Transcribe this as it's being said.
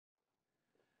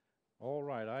All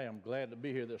right, I am glad to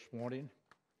be here this morning,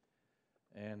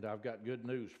 and I've got good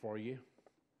news for you.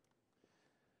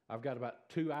 I've got about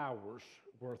 2 hours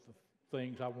worth of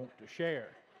things I want to share,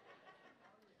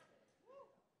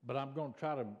 but I'm going to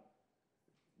try to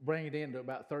bring it into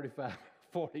about 35,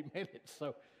 40 minutes,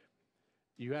 so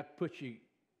you have to put your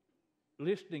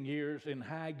listening ears in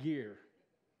high gear.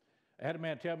 I had a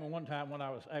man tell me one time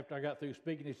after I got through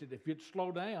speaking, he said, if you'd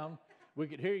slow down, we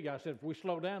could hear you. I said, if we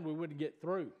slow down, we wouldn't get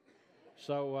through.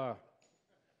 So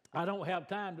I don't have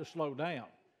time to slow down.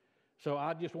 So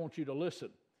I just want you to listen.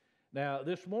 Now,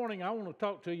 this morning, I want to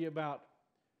talk to you about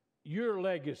your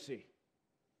legacy.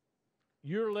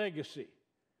 Your legacy.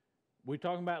 We're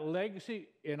talking about legacy,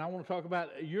 and I want to talk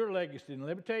about your legacy. And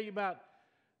let me tell you about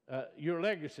your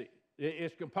legacy.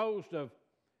 It's composed of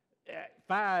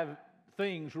 5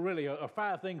 things, really, or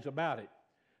 5 things about it.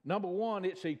 Number 1,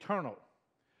 it's eternal.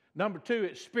 Number 2,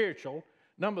 it's spiritual.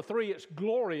 Number 3, it's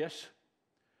glorious.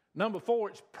 Number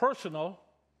 4, it's personal.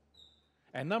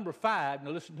 And number 5, now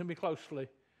listen to me closely.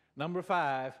 Number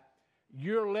 5,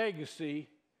 your legacy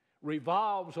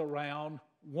revolves around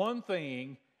one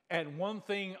thing and one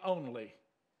thing only,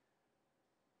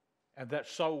 and that's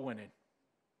soul winning.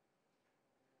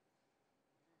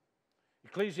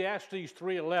 Ecclesiastes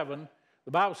 3:11,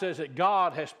 the Bible says that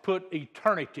God has put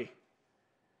eternity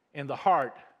in the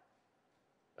heart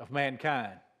of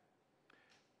mankind.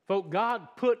 Folks, God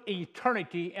put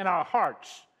eternity in our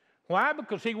hearts. Why?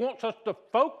 Because He wants us to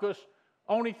focus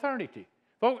on eternity.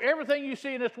 Folks, everything you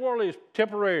see in this world is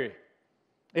temporary.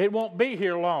 It won't be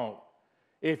here long.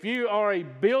 If you are a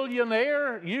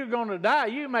billionaire, you're going to die.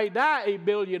 You may die a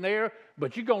billionaire,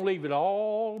 but you're going to leave it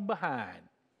all behind.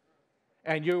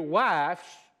 And your wife's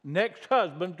next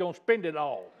husband's going to spend it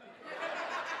all.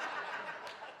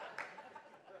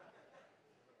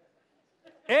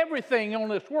 Everything on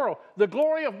this world. The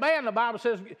glory of man, the Bible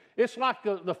says, it's like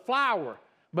the flower.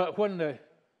 But when the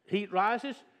heat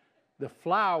rises, the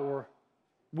flower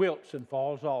wilts and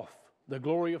falls off. The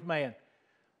glory of man.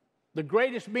 The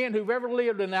greatest men who've ever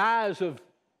lived in the eyes of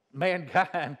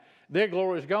mankind, their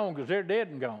glory is gone because they're dead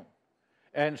and gone.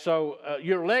 And so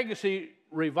your legacy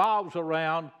revolves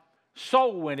around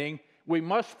soul winning. We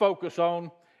must focus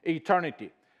on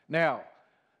eternity. Now,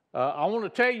 I want to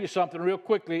tell you something real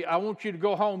quickly. I want you to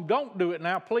go home. Don't do it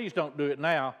now. Please don't do it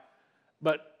now.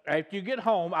 But after you get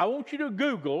home, I want you to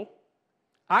Google,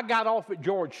 I got off at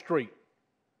George Street.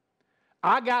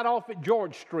 I got off at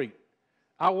George Street.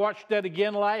 I watched that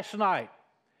again last night.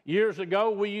 Years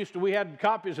ago, we had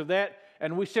copies of that,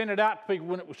 and we sent it out to people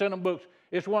when it was sent them books.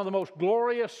 It's one of the most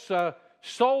glorious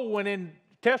soul-winning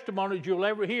testimonies you'll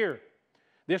ever hear.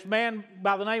 This man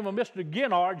by the name of Mr.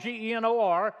 Genor,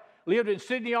 G-E-N-O-R, lived in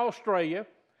Sydney, Australia.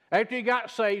 After he got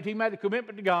saved, he made a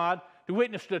commitment to God to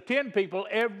witness to 10 people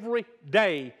every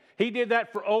day. He did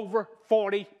that for over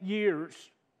 40 years.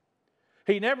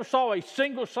 He never saw a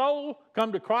single soul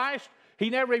come to Christ.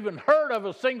 He never even heard of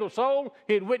a single soul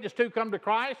he had witnessed to come to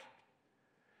Christ.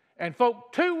 And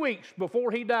folks, 2 weeks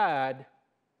before he died,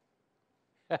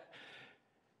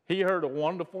 he heard a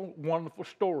wonderful, wonderful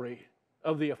story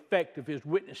of the effect of his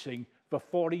witnessing for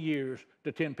 40 years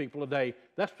to 10 people a day.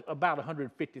 That's about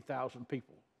 150,000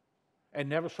 people. And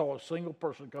never saw a single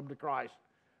person come to Christ.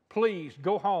 Please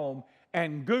go home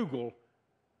and Google,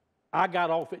 I got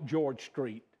off at George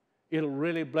Street. It'll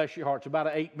really bless your heart. It's about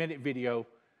an 8-minute video,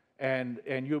 and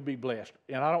you'll be blessed.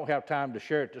 And I don't have time to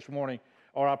share it this morning,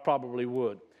 or I probably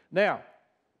would. Now,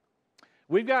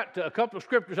 we've got a couple of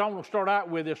scriptures I want to start out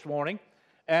with this morning.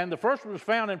 And the first one is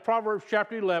found in Proverbs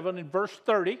chapter 11 in verse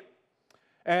 30.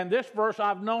 And this verse,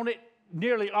 I've known it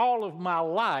nearly all of my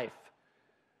life.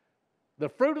 The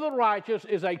fruit of the righteous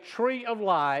is a tree of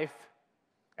life,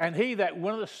 and he that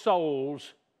winneth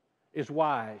souls is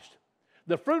wise.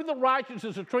 The fruit of the righteous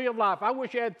is a tree of life. I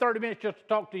wish I had 30 minutes just to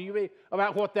talk to you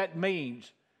about what that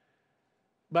means.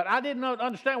 But I didn't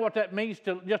understand what that means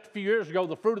till just a few years ago.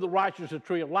 The fruit of the righteous is a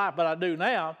tree of life, but I do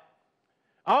now.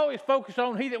 I always focus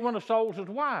on he that winneth souls is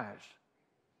wise.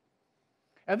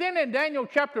 And then in Daniel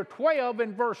chapter 12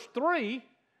 in verse 3,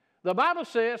 the Bible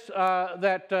says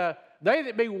that they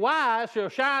that be wise shall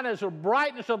shine as the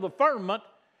brightness of the firmament,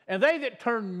 and they that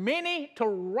turn many to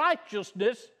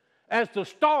righteousness as the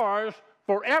stars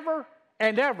forever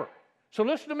and ever. So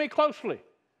listen to me closely.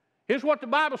 Here's what the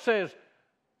Bible says.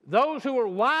 Those who are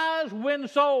wise win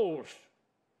souls.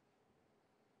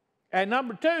 And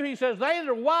number 2, he says, they that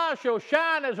are wise shall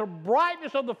shine as the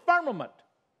brightness of the firmament.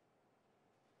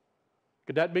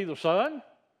 Could that be the sun?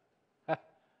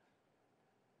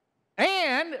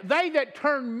 And they that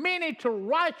turn many to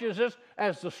righteousness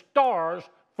as the stars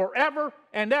forever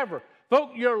and ever.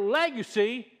 Folks, your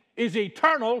legacy is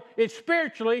eternal, it's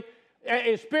spiritual, and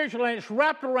it's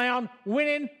wrapped around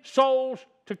winning souls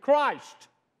to Christ.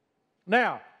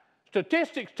 Now,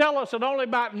 statistics tell us that only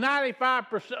about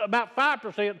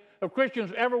 5% of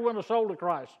Christians ever win a soul to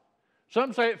Christ.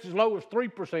 Some say it's as low as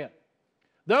 3%.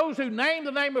 Those who name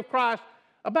the name of Christ,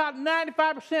 about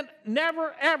 95%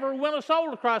 never, ever win a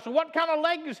soul to Christ. So what kind of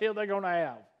legacy are they going to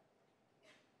have?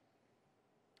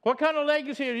 What kind of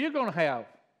legacy are you going to have?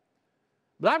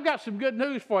 But I've got some good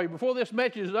news for you. Before this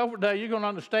message is over today, you're going to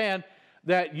understand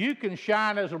that you can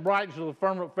shine as a brightness of the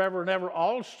firmament forever and ever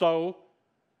also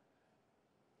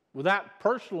without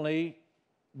personally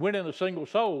winning a single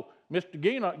soul. Mr.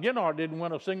 Ginnard didn't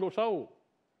win a single soul,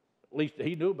 at least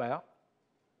he knew about.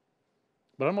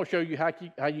 But I'm going to show you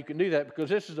how you can do that, because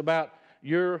this is about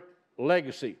your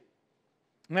legacy.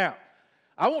 Now,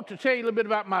 I want to tell you a little bit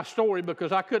about my story,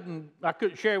 because I couldn't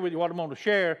share with you what I'm going to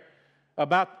share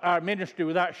about our ministry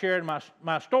without sharing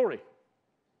my story.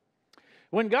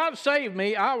 When God saved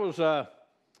me, I was,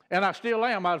 and I still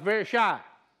am, I was very shy.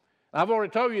 I've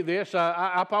already told you this.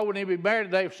 I probably wouldn't even be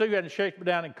married today if Sue hadn't shaken me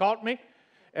down and caught me,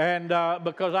 and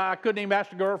because I couldn't even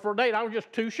ask a girl for a date. I was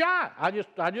just too shy. I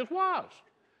just was.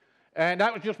 And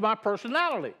that was just my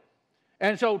personality.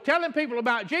 And so telling people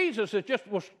about Jesus, it just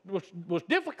was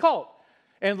difficult.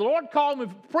 And the Lord called me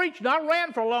to preach, and I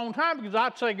ran for a long time because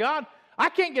I'd say, God, I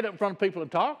can't get up in front of people and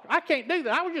talk. I can't do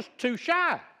that. I was just too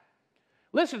shy.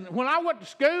 Listen, when I went to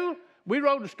school, we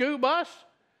rode the school bus,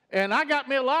 and I got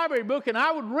me a library book, and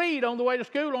I would read on the way to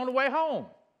school, on the way home.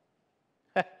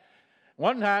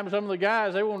 One time, some of the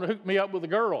guys, they wanted to hook me up with a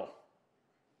girl.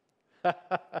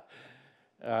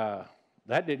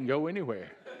 That didn't go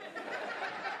anywhere.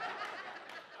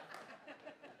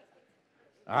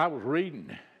 I was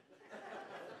reading.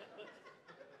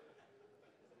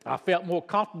 I felt more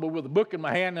comfortable with a book in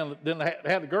my hand than I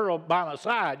had a girl by my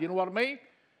side. You know what I mean?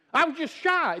 I was just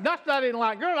shy. Not that I didn't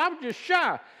like girls. I was just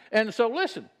shy. And so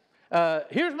listen,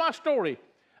 here's my story.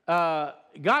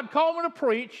 God called me to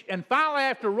preach, and finally,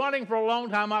 after running for a long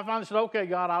time, I finally said, okay,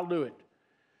 God, I'll do it.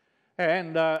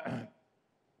 And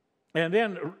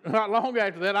then not long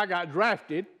after that, I got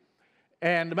drafted.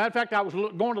 And as a matter of fact, I was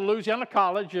going to Louisiana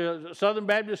College, Southern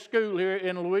Baptist School here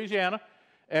in Louisiana.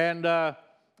 And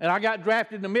I got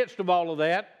drafted in the midst of all of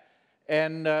that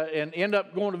and ended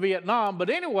up going to Vietnam. But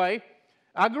anyway,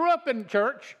 I grew up in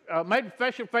church, made a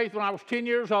profession of faith when I was 10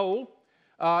 years old,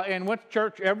 and went to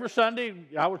church every Sunday.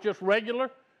 I was just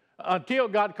regular until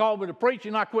God called me to preach,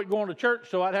 and I quit going to church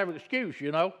so I'd have an excuse,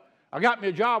 you know. I got me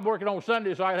a job working on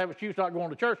Sunday so I'd have an excuse not going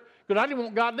to church, because I didn't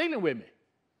want God dealing with me.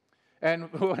 And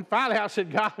finally I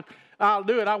said, God, I'll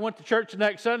do it. I went to church the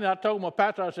next Sunday, and I told my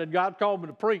pastor, I said, God called me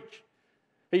to preach.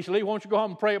 He said, Lee, why don't you go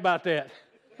home and pray about that?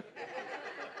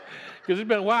 Because it's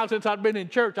been a while since I'd been in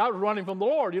church. I was running from the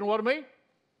Lord, you know what I mean?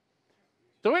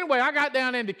 So anyway, I got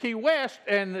down into Key West,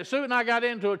 and Sue and I got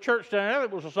into a church down there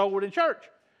that was a soul-winning church.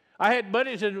 I had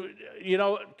buddies in, you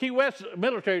know, Key West, a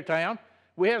military town.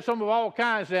 We had some of all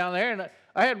kinds down there, and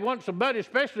I had some buddies,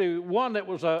 especially one that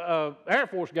was a Air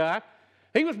Force guy.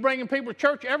 He was bringing people to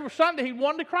church every Sunday. He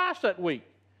won to Christ that week.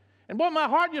 And boy, my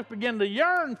heart just began to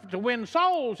yearn to win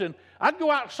souls. And I'd go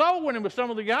out soul winning with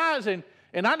some of the guys, and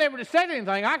I never said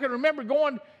anything. I can remember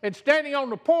going and standing on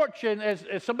the porch, and as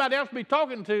somebody else would be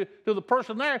talking to the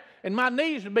person there, and my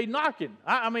knees would be knocking.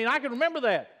 I mean, I can remember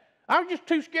that. I was just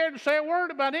too scared to say a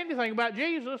word about anything about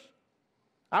Jesus.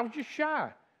 I was just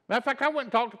shy. Matter of fact, I went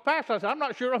and talked to the pastor. I said, I'm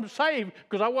not sure I'm saved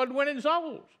because I wasn't winning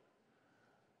souls.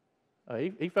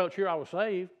 He felt sure I was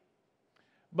saved.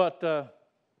 But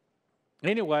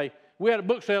anyway, we had a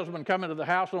book salesman come into the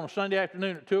house on a Sunday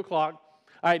afternoon at 2 o'clock.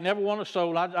 I had never won a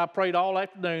soul. I prayed all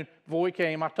afternoon before he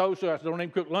came. I told Sue, I said, don't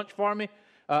even cook lunch for me.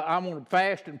 I'm going to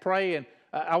fast and pray, and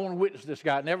I want to witness this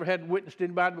guy. I never had witnessed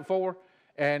anybody before.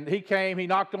 And he came, he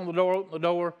knocked on the door, opened the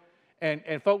door,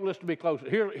 and folk, listen to me close.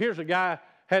 Here's a guy,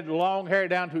 had long hair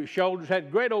down to his shoulders,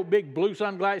 had great old big blue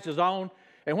sunglasses on.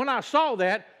 And when I saw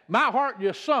that, my heart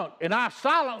just sunk. And I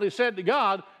silently said to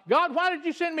God, God, why did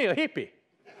you send me a hippie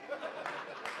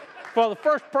for the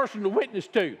first person to witness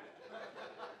to?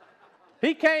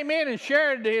 He came in and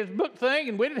shared his book thing,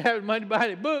 and we didn't have money to buy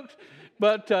any books,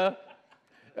 but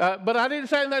I didn't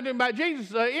say anything about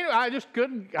Jesus. I just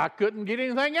couldn't get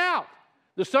anything out.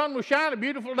 The sun was shining, a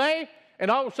beautiful day,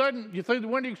 and all of a sudden, through the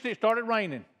window, you see it started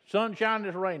raining. Sun shining,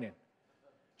 it's raining.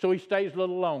 So he stays a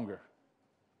little longer.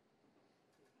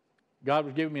 God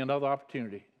was giving me another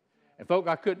opportunity. And folk,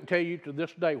 I couldn't tell you to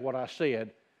this day what I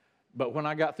said, but when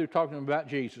I got through talking to him about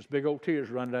Jesus, big old tears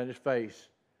running down his face.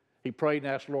 He prayed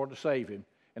and asked the Lord to save him,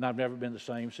 and I've never been the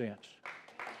same since.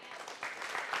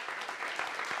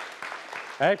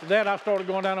 After that, I started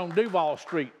going down on Duval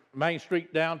Street Main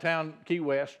Street, downtown Key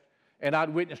West, and I'd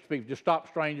witness to people, just stop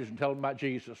strangers and tell them about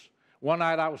Jesus. One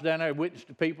night I was down there witnessing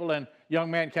to people, and a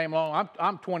young man came along.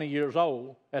 I'm 20 years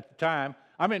old at the time.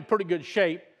 I'm in pretty good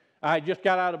shape. I had just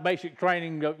got out of basic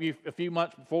training a few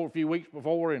months before, a few weeks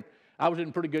before, and I was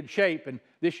in pretty good shape. And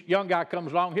this young guy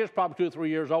comes along. He was probably 2 or 3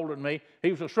 years older than me.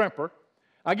 He was a shrimper.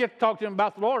 I get to talk to him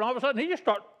about the Lord, and all of a sudden he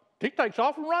takes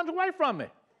off and runs away from me.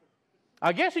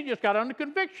 I guess he just got under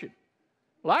conviction.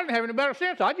 Well, I didn't have any better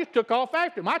sense. I just took off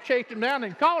after him. I chased him down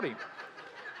and caught him.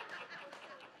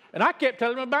 And I kept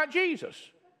telling him about Jesus.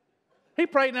 He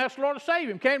prayed and asked the Lord to save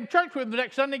him. Came to church with him the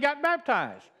next Sunday, got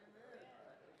baptized.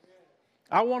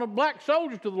 I won a black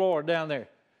soldier to the Lord down there.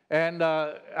 And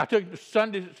I took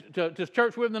Sunday to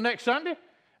church with him the next Sunday.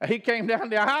 He came down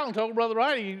the aisle and told Brother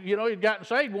Wright, he'd gotten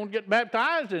saved, wanted to get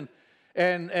baptized.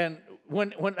 And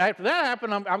when after that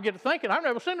happened, I'm getting to thinking, I've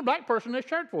never seen a black person in this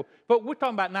church before. But we're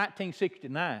talking about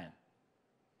 1969.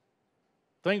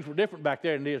 Things were different back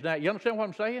there than it is now. You understand what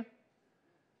I'm saying?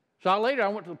 So later I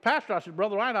went to the pastor. I said,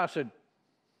 Brother Wright, I said,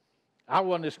 I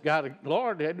wasn't this guy. The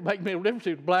Lord had to make me a difference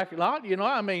if he was black or not.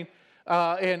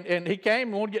 And he came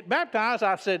and wanted to get baptized.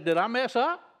 I said, did I mess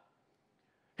up?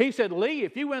 He said, Lee,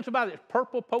 if you win somebody that's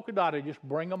purple polka dotted, just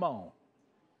bring them on.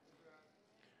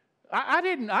 I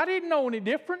didn't know any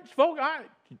difference, folks.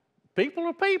 People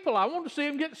are people. I wanted to see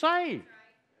them get saved.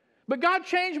 But God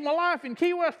changed my life in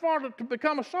Key West, Florida to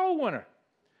become a soul winner.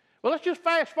 Well, let's just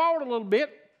fast forward a little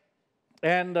bit.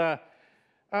 And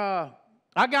I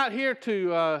got here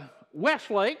to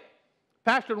Westlake,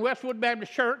 pastor in Westwood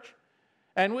Baptist Church,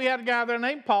 and we had a guy there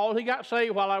named Paul. He got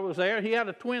saved while I was there. He had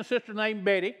a twin sister named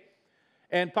Betty.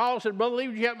 And Paul said, Brother Lee,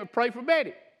 would you help me pray for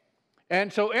Betty?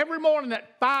 And so every morning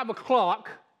at 5 o'clock,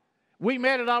 we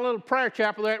met at our little prayer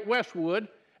chapel there at Westwood,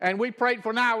 and we prayed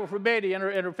for an hour for Betty and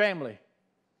her family.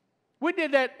 We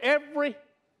did that every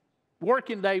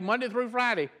working day, Monday through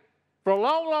Friday, for a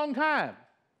long, long time.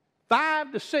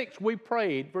 5 to 6, we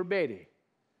prayed for Betty.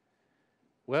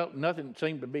 Well, nothing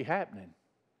seemed to be happening.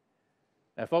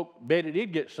 Now, folks, Betty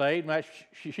did get saved. Now,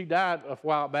 she died a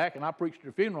while back, and I preached at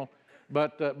her funeral,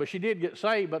 but she did get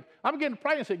saved. But I began to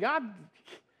pray and say, God,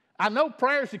 I know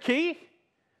prayer is the key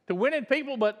to winning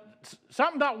people, but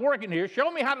something's not working here. Show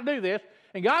me how to do this.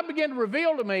 And God began to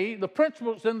reveal to me the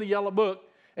principles in the yellow book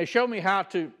and show me how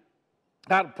to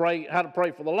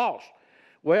pray for the lost.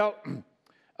 Well,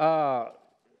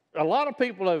 a lot of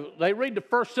people, they read the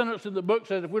first sentence in the book,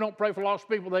 says if we don't pray for lost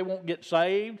people, they won't get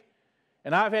saved.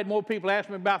 And I've had more people ask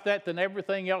me about that than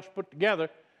everything else put together.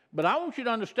 But I want you to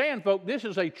understand, folks, this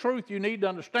is a truth you need to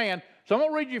understand. So I'm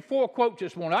going to read you 4 quotes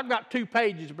this morning. I've got 2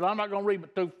 pages, but I'm not going to read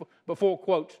but 4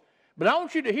 quotes. But I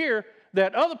want you to hear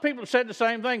that other people have said the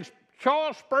same things.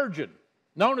 Charles Spurgeon,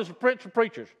 known as the Prince of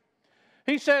Preachers,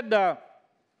 he said,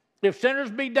 if sinners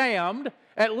be damned,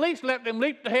 at least let them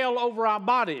leap to hell over our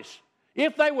bodies.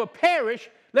 If they will perish,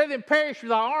 let them perish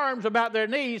with our arms about their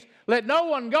knees. Let no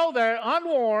one go there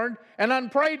unwarned and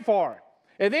unprayed for.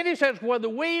 And then he says, whether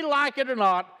we like it or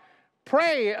not,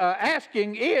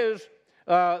 asking is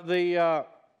the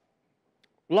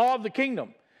law of the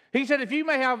kingdom. He said, if you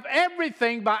may have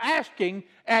everything by asking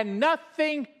and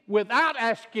nothing without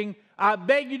asking, I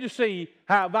beg you to see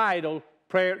how vital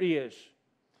prayer is.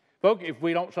 Folks, if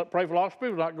we don't pray for lost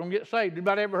people, we're not going to get saved.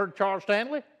 Anybody ever heard Charles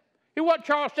Stanley? Here's what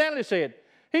Charles Stanley said.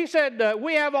 He said,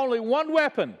 we have only one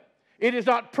weapon. It is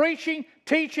not preaching,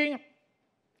 teaching,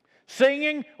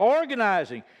 singing, or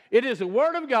organizing. It is the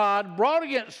Word of God brought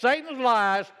against Satan's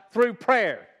lies through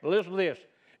prayer. Listen to this.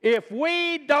 If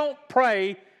we don't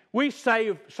pray, we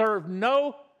serve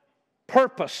no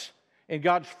purpose in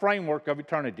God's framework of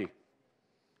eternity.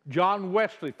 John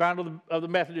Wesley, founder of the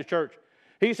Methodist Church,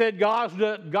 he said,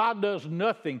 God does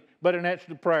nothing but an answer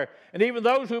to prayer. And even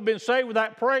those who have been saved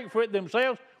without praying for it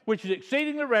themselves, which is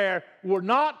exceedingly rare, were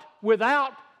not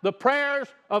without the prayers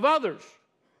of others.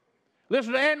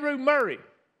 Listen to Andrew Murray.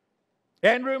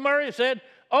 Andrew Murray said,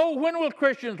 oh, when will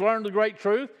Christians learn the great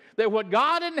truth that what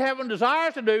God in heaven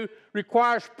desires to do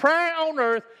requires prayer on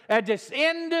earth as its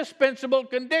indispensable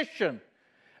condition?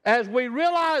 As we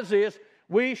realize this,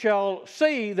 we shall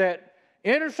see that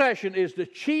intercession is the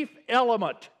chief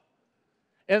element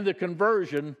in the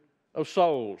conversion of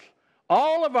souls.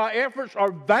 All of our efforts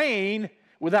are vain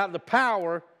without the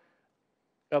power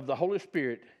of the Holy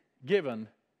Spirit given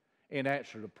in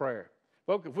answer to prayer.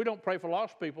 Folks, if we don't pray for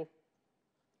lost people,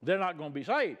 they're not going to be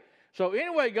saved. So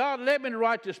anyway, God led me to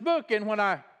write this book, and when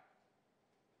I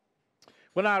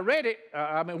read it,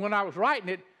 when I was writing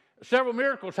it, several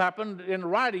miracles happened in the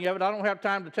writing of it. I don't have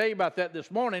time to tell you about that this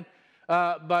morning,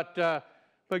 but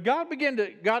God began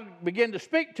to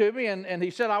speak to me, and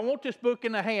He said, I want this book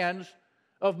in the hands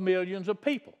of millions of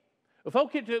people. Well,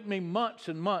 folks, it took me months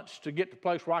and months to get to the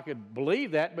place where I could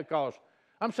believe that, because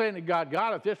I'm saying to God,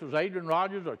 if this was Adrian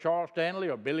Rogers or Charles Stanley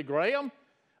or Billy Graham,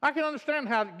 I can understand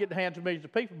how to get in the hands of millions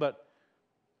of people, but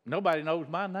nobody knows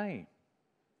my name.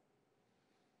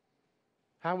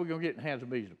 How are we going to get in the hands of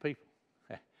millions of people?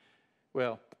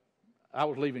 Well, I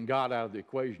was leaving God out of the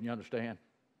equation, you understand?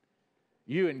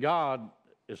 You and God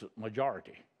is a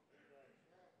majority.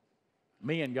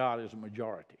 Me and God is a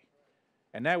majority.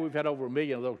 And now we've had over 1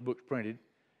 million of those books printed.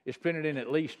 It's printed in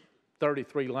at least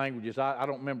 33 languages. I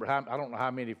don't remember how, I don't know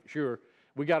how many for sure.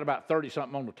 We got about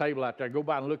 30-something on the table out there. Go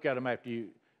by and look at them after you,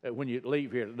 when you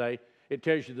leave here today. It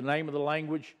tells you the name of the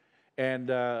language and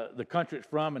the country it's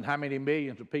from and how many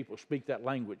millions of people speak that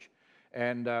language.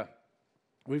 And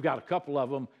we've got a couple of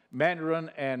them, Mandarin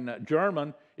and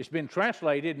German. It's been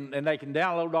translated, and they can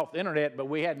download off the internet, but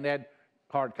we hadn't had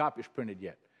hard copies printed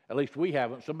yet. At least we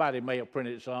haven't. Somebody may have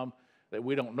printed some that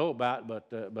we don't know about, but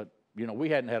you know, we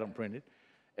hadn't had them printed.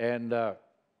 And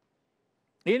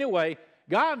anyway,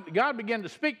 God began to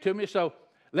speak to me. So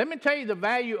let me tell you the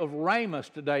value of rhema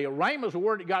today. A rhema is a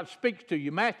word that God speaks to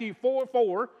you. Matthew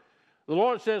 4:4, the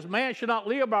Lord says, man should not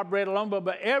live by bread alone, but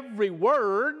by every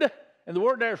word, and the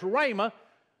word there is rhema,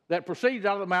 that proceeds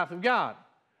out of the mouth of God.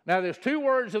 Now, there's two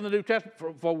words in the New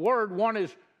Testament for word. One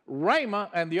is rhema,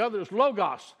 and the other is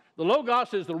logos. The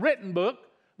logos is the written book.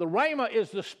 The rhema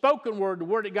is the spoken word, the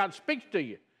word that God speaks to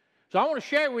you. So I want to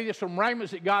share with you some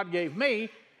rhemas that God gave me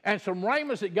and some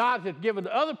rhemas that God has given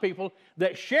to other people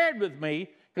that shared with me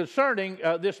concerning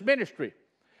this ministry.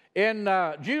 In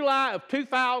July of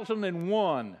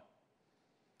 2001,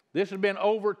 this has been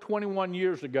over 21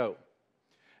 years ago,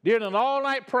 during an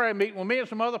all-night prayer meeting with me and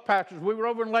some other pastors, we were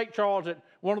over in Lake Charles at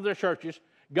one of their churches.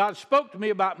 God spoke to me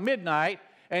about midnight,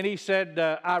 and he said,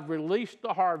 I've released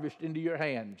the harvest into your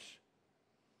hands.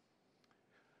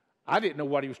 I didn't know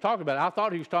what he was talking about. I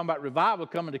thought he was talking about revival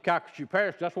coming to Calcasieu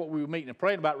Parish. That's what we were meeting and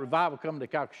praying about, revival coming to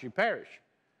Calcasieu Parish.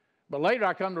 But later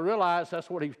I come to realize that's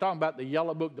what he was talking about, the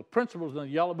yellow book, the principles in the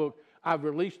yellow book. I've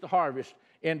released the harvest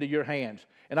into your hands.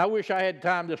 And I wish I had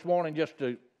time this morning just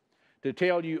to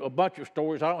tell you a bunch of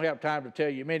stories. I don't have time to tell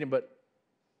you many, but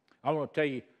I want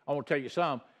to tell you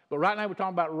some. But right now we're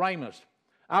talking about rhemas.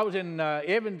 I was in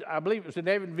I believe it was in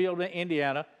Evansville,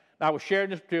 Indiana. I was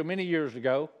sharing this to many years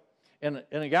ago. And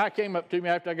a guy came up to me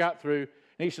after I got through,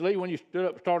 and he said, Lee, when you stood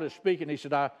up and started speaking, he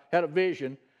said, I had a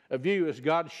vision of you as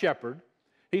God's shepherd.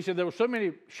 He said, there were so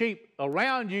many sheep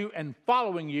around you and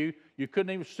following you, you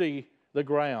couldn't even see the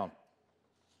ground.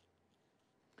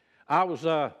 I was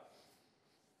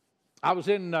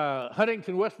in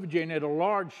Huntington, West Virginia at a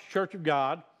large Church of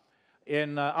God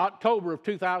in October of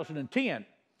 2010.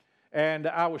 And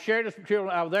I was sharing this material.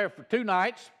 I was there for 2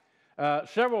 nights.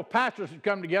 Several pastors had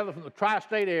come together from the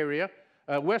tri-state area,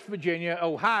 West Virginia,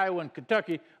 Ohio, and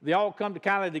Kentucky. They all come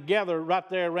together right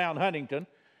there around Huntington.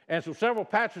 And so several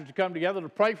pastors had come together to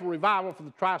pray for revival for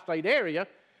the tri-state area.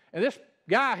 And this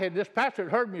pastor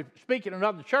had heard me speak in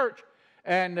another church,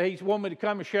 and he wanted me to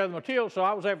come and share the material, so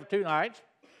I was there for 2 nights.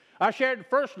 I shared the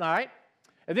first night,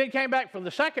 and then came back for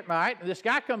the second night, and this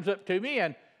guy comes up to me,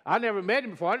 and I never met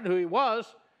him before. I didn't know who he was.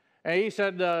 And he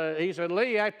said,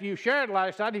 Lee, after you shared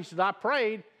last night, he said, I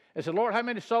prayed and said, Lord, how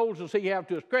many souls does he have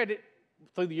to his credit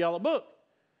through the yellow book?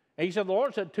 And he said, the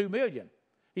Lord said 2 million.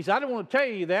 He said, I didn't want to tell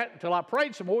you that until I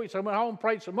prayed some more. He said, I went home and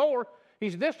prayed some more.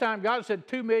 He said, this time God said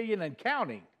 2 million and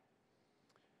counting.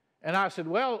 And I said,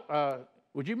 well,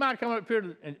 would you mind coming up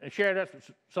here and share that with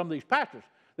some of these pastors?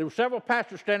 There were several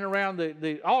pastors standing around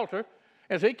the altar.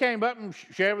 As he came up and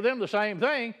shared with them the same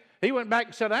thing, he went back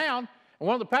and sat down. And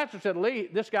one of the pastors said, Lee,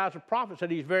 this guy's a prophet, said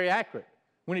he's very accurate.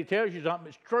 When he tells you something,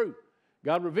 it's true.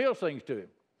 God reveals things to him.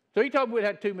 So he told me we'd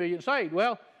had 2 million saved.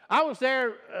 Well, I was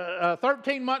there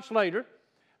 13 months later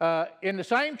in the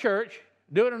same church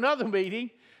doing another meeting.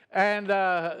 And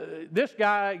this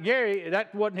guy, Gary,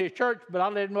 that wasn't his church, but I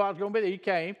let him know I was going to be there. He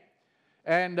came.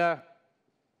 And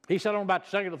he sat on about the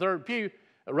second or third pew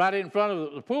right in front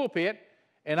of the pulpit.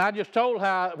 And I just told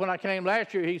how when I came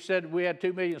last year, he said we had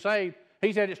 2 million saved.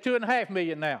 He said it's 2.5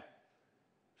 million now.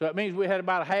 So that means we had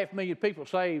about 500,000 people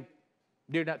saved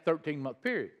during that 13-month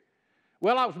period.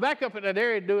 Well, I was back up in that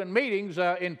area doing meetings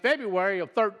in February of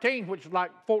 13, which is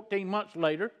like 14 months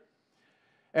later.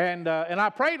 And I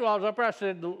prayed while I was up there. I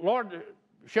said, Lord,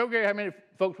 show Gary how many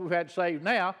folks we've had saved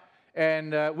now.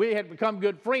 And we had become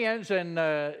good friends, and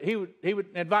he would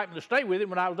invite me to stay with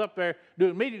him when I was up there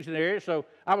doing meetings in the area. So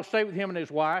I would stay with him and his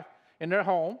wife in their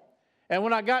home. And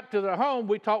when I got to their home,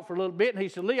 we talked for a little bit, and he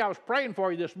said, Lee, I was praying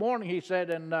for you this morning, he said,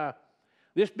 and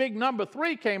this big number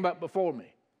 3 came up before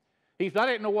me. He said, I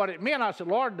didn't know what it meant. I said,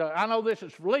 Lord, I know this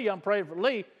is for Lee. I'm praying for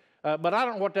Lee, but I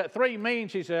don't know what that 3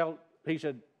 means. He said, he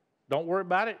said, don't worry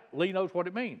about it. Lee knows what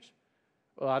it means.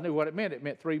 Well, I knew what it meant. It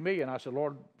meant 3 million. I said,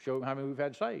 Lord, show him how many we've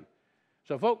had saved.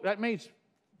 So, folks, that means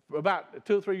for about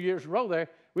 2 or 3 years in a row there,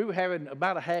 we were having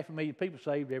about 500,000 people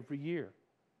saved every year.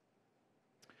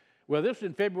 Well, this was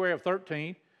in February of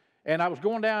 13, and I was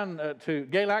going down to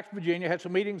Galax, Virginia, had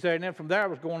some meetings there, and then from there I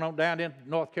was going on down into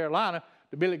North Carolina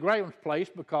to Billy Graham's place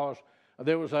because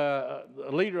there was a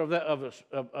leader of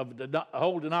the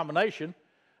whole denomination.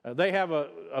 They have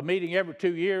a meeting every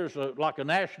 2 years, like a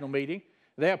national meeting.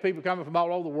 They have people coming from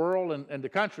all over the world and the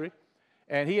country,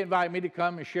 and he invited me to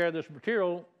come and share this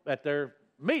material at their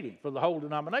meeting for the whole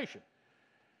denomination.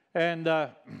 And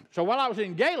so while I was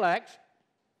in Galax,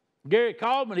 Gary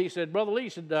called me and he said, Brother Lee, he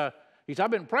said, I've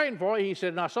been praying for you. He said,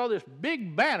 and I saw this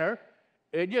big banner.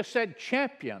 It just said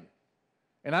champion.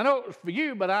 And I know it was for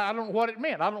you, but I don't know what it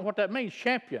meant. I don't know what that means,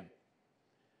 champion.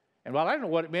 And well, I didn't know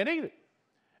what it meant either.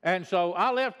 And so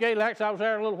I left Galax. I was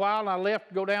there a little while, and I left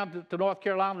to go down to North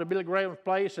Carolina to Billy Graham's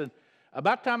place. And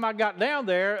about the time I got down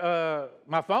there,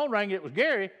 my phone rang. It was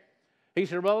Gary. He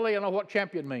said, Brother Lee, I know what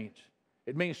champion means.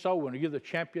 It means soul winner. You're the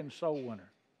champion soul winner.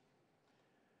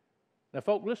 Now,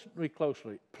 folks, listen to me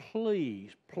closely.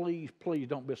 Please, please, please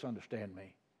don't misunderstand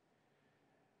me.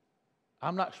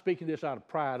 I'm not speaking this out of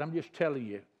pride. I'm just telling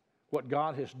you what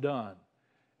God has done.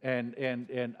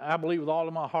 And I believe with all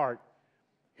of my heart.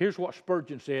 Here's what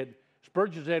Spurgeon said.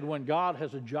 Spurgeon said, when God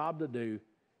has a job to do,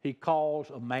 he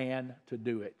calls a man to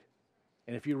do it.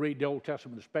 And if you read the Old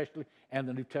Testament especially and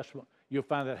the New Testament, you'll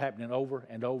find that happening over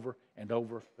and over and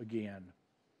over again.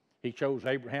 He chose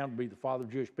Abraham to be the father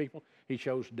of Jewish people. He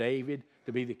chose David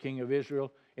to be the king of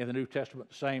Israel. In the New Testament,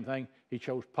 the same thing. He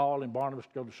chose Paul and Barnabas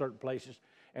to go to certain places.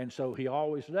 And so he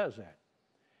always does that.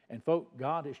 And folks,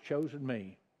 God has chosen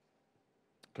me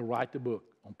to write the book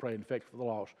on praying effective for the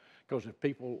lost. Because if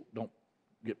people don't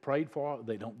get prayed for,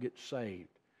 they don't get saved.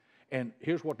 And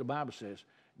here's what the Bible says.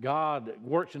 God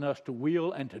works in us to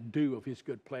will and to do of his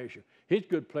good pleasure. His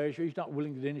good pleasure, he's not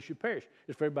willing that any should perish.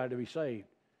 It's for everybody to be saved.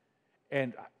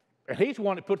 And he's the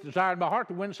one that put the desire in my heart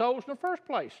to win souls in the first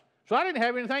place. So I didn't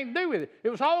have anything to do with it. It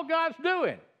was all God's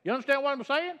doing. You understand what I'm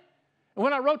saying? And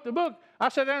when I wrote the book, I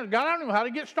said, God, I don't know how to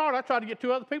get started. I tried to get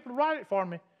 2 other people to write it for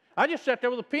me. I just sat there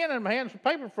with a pen in my hand and some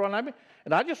paper in front of me,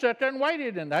 and I just sat there and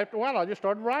waited. And after a while, I just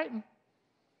started writing.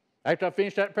 After I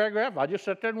finished that paragraph, I just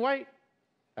sat there and wait.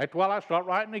 After a while, I start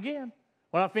writing again.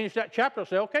 When I finished that chapter, I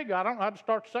say, okay, God, I don't know how to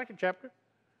start the second chapter.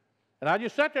 And I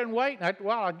just sat there and wait, and after a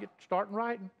while, I'd get starting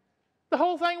writing. The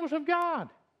whole thing was of God.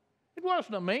 It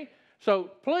wasn't of me.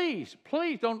 So please,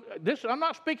 please don't, I'm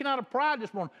not speaking out of pride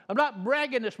this morning. I'm not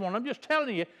bragging this morning. I'm just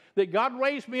telling you that God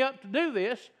raised me up to do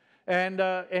this,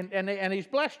 and he's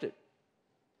blessed it.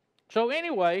 So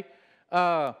anyway,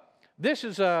 this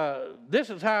is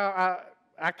how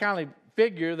I kind of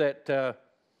figure that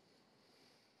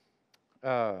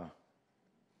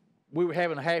we were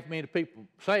having 500,000 people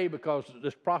saved because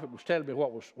this prophet was telling me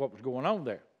what was going on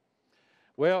there.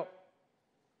 Well,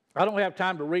 I don't have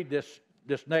time to read this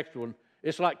next one.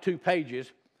 It's like 2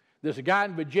 pages. There's a guy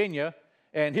in Virginia,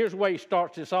 and here's the way he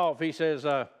starts this off. He says,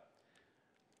 let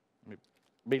me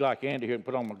be like Andy here and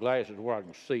put on my glasses where I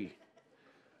can see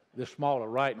this smaller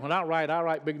writing. When I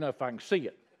write big enough I can see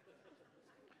it.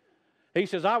 He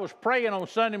says, I was praying on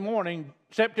Sunday morning,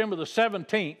 September the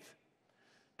 17th,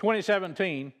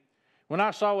 2017, when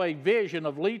I saw a vision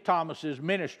of Lee Thomas's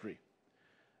ministry.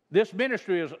 This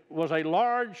ministry was a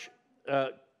large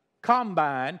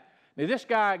combine. Now, this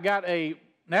guy got an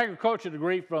agriculture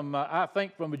degree from, I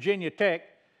think, from Virginia Tech,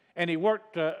 and he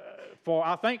worked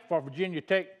for Virginia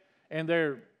Tech and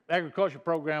their agriculture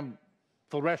program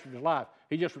for the rest of his life.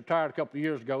 He just retired a couple of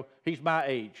years ago. He's my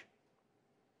age.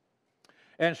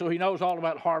 And so he knows all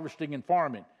about harvesting and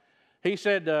farming. He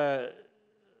said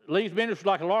Lee's ministry was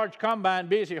like a large combine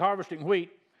busy harvesting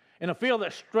wheat in a field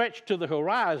that stretched to the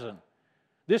horizon.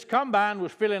 This combine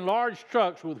was filling large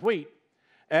trucks with wheat,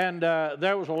 and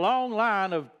there was a long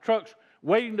line of trucks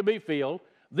waiting to be filled.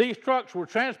 These trucks were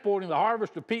transporting the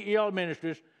harvest of PEL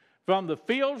Ministries from the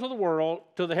fields of the world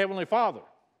to the Heavenly Father.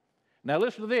 Now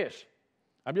listen to this.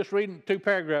 I'm just reading 2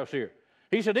 paragraphs here.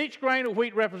 He said, each grain of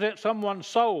wheat represents someone's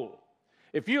soul.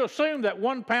 If you assume that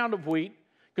 1 pound of wheat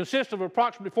consists of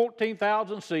approximately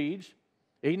 14,000 seeds,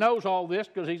 he knows all this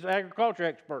because he's an agriculture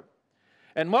expert,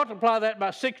 and multiply that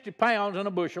by 60 pounds in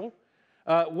a bushel,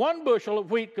 1 bushel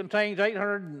of wheat contains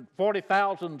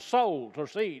 840,000 souls or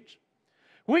seeds.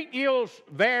 Wheat yields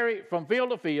vary from field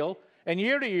to field and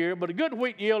year to year, but a good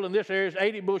wheat yield in this area is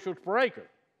 80 bushels per acre.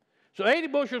 So 80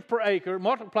 bushels per acre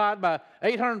multiplied by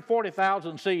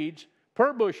 840,000 seeds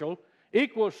per bushel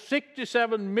equals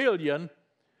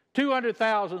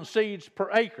 67,200,000 seeds per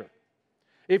acre.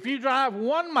 If you drive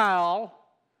 1 mile,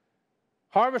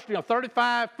 harvesting a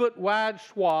 35-foot wide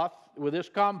swath with this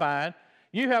combine,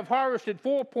 you have harvested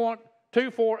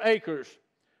 4.24 acres,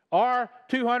 or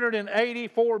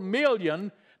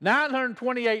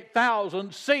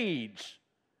 284,928,000 seeds.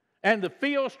 And the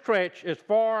fields stretch as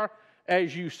far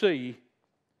as you see.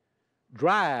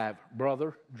 Drive,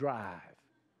 brother, drive.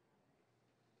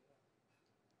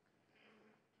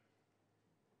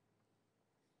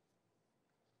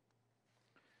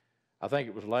 I think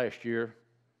it was last year,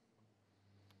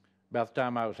 about the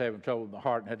time I was having trouble with my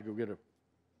heart and had to go get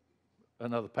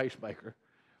another pacemaker.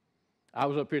 I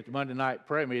was up here at the Monday night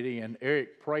prayer meeting, and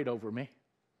Eric prayed over me.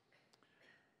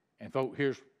 And folks,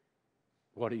 here's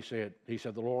what he said. He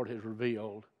said, the Lord has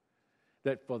revealed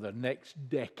that for the next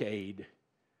decade,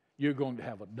 you're going to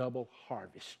have a double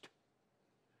harvest.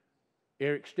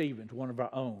 Eric Stevens, one of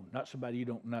our own, not somebody you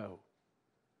don't know.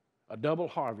 A double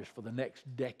harvest for the next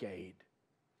decade.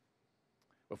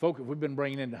 Well, folks, if we've been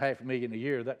bringing in $500,000 a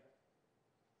year, that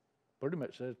pretty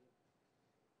much says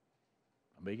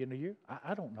 $1 million a year?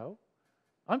 I don't know.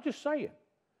 I'm just saying.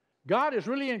 God has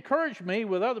really encouraged me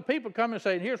with other people coming and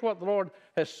saying, here's what the Lord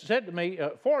has said to me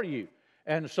for you.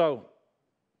 And so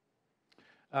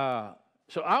I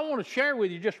want to share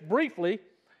with you just briefly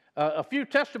a few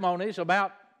testimonies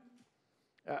about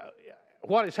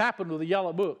what has happened with the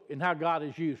Yellow Book and how God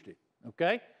has used it.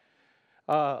 Okay?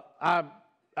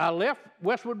 I left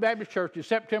Westwood Baptist Church in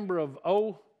September of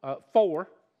 2004,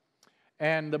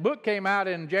 and the book came out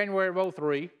in January of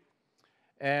 2003.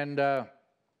 And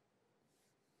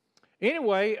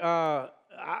anyway, I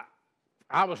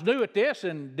was new at this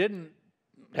and didn't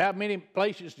have many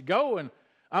places to go. And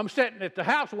I'm sitting at the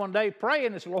house one day praying,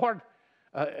 and the Lord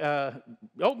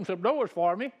opened some doors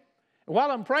for me. And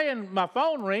while I'm praying, my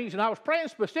phone rings, and I was praying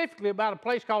specifically about a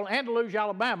place called Andalusia,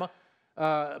 Alabama,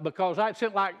 because I'd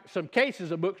sent like some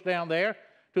cases of books down there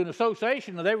to an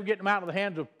association, and they were getting them out of the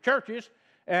hands of churches.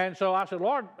 And so I said,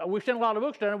 Lord, we sent a lot of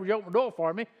books down there. Would you open the door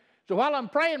for me? So while I'm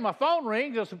praying, my phone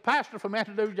rings. It's a pastor from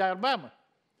Andalusia, Alabama.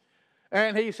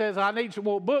 And he says, I need some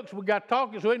more books. We got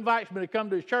talking, so he invites me to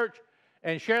come to his church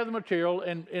and share the material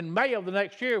in May of the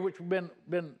next year, which would have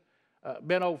been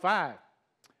 2005.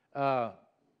 I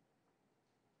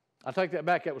take that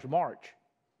back. That was March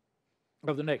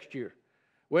of the next year.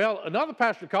 Well, another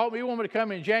pastor called me. He wanted me to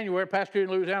come in January. Pastor in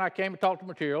Louisiana. I came and talked the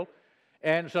material.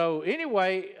 And so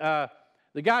anyway,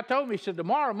 the guy told me, he said,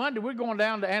 tomorrow, Monday, we're going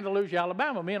down to Andalusia,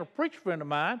 Alabama, me and a preacher friend of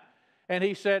mine. And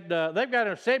he said, they've got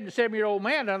a 77-year-old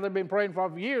man down there they've been praying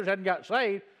for years, hadn't got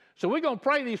saved. So we're going to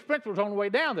pray these principles on the way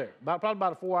down there, probably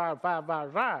about a 5-hour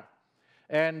drive.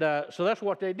 And so that's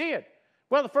what they did.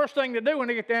 Well, the first thing they do when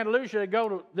they get to Andalusia, they go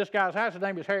to this guy's house. His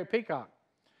name is Harry Peacock.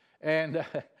 And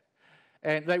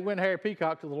they win Harry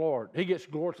Peacock to the Lord. He gets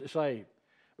gloriously saved.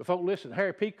 But folks, listen,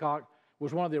 Harry Peacock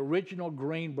was one of the original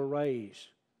Green Berets.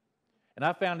 And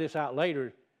I found this out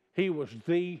later. He was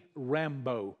the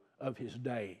Rambo of his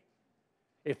day.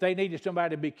 If they needed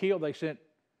somebody to be killed, they sent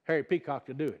Harry Peacock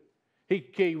to do it. He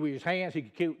could kill you with his hands. He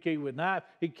could kill you with a knife.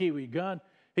 He could kill you with a gun.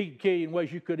 He could kill you in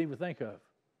ways you couldn't even think of.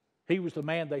 He was the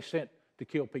man they sent to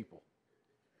kill people.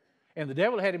 And the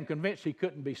devil had him convinced he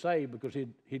couldn't be saved because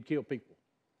he'd kill people.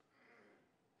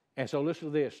 And so listen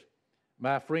to this.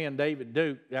 My friend David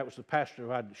Duke, that was the pastor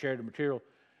who I'd shared the material,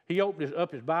 he opened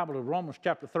up his Bible to Romans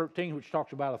chapter 13, which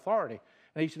talks about authority.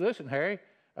 And he said, listen, Harry,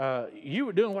 you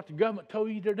were doing what the government told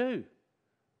you to do.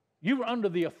 You were under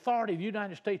the authority of the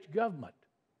United States government.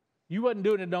 You wasn't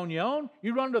doing it on your own.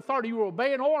 You were under authority. You were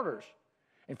obeying orders.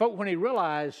 And folks, when he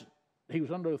realized he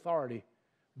was under authority,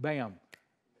 bam,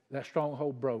 that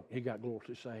stronghold broke. He got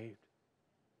gloriously saved.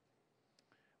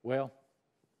 Well,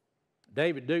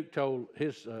 David Duke told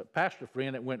his pastor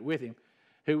friend that went with him,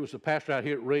 who was the pastor out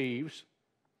here at Reeves,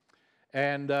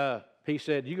 and he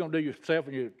said, you're going to do yourself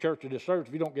and your church a disservice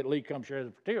if you don't get Lee come share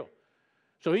the material.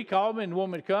 So he called me and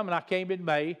wanted me to come, and I came in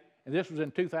May, and this was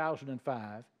in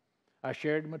 2005. I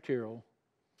shared the material,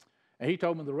 and he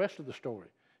told me the rest of the story.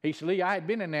 He said, Lee, I had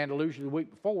been in Andalusia the week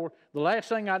before. The last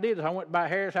thing I did is I went by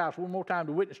Harry's house one more time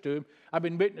to witness to him. I've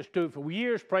been witness to him for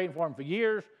years, praying for him for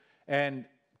years, and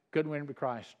couldn't win him to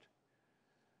Christ.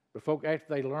 But folks,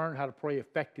 after they learned how to pray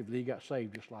effectively, he got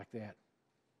saved just like that.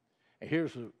 And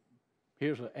here's an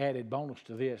added bonus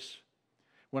to this.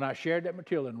 When I shared that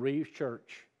material in Reeves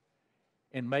Church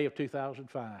in May of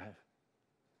 2005,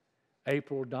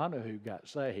 April Donahue got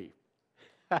saved.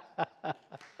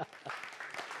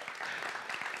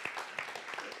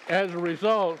 As a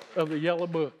result of the Yellow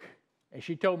Book. And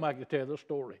she told me I could tell the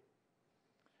story.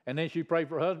 And then she prayed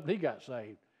for her husband. He got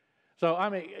saved. So, I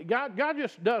mean, God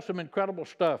just does some incredible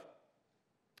stuff.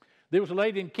 There was a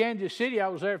lady in Kansas City. I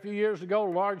was there a few years ago,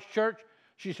 a large church.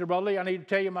 She said, Brother Lee, I need to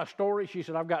tell you my story. She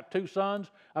said, I've got 2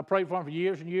 sons. I prayed for them for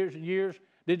years and years and years.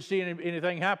 Didn't see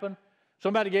anything happen.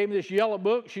 Somebody gave me this yellow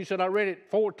book. She said, I read it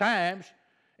 4 times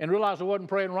and realized I wasn't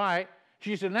praying right.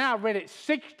 She said, now I've read it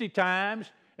 60 times,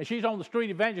 and she's on the street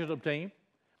evangelism team.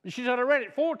 And she said, I read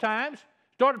it 4 times,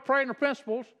 started praying the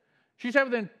principles. She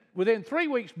said, within 3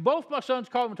 weeks, both my sons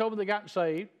called me and told me they got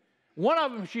saved. One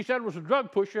of them, she said, was a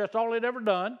drug pusher. That's all they'd ever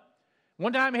done.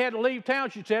 One time he had to leave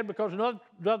town, she said, because another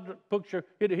drug pusher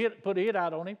put a hit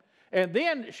out on him. And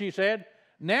then, she said,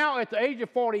 now at the age of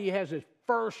 40, he has his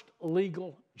first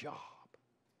legal job.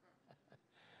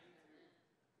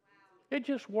 It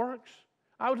just works.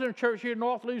 I was in a church here in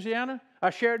North Louisiana. I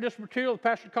shared this material. The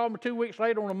pastor called me 2 weeks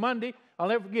later on a Monday. I'll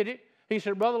never forget it. He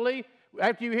said, Brother Lee,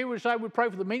 after you hear, we decided we'd pray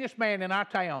for the meanest man in our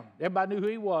town. Everybody knew who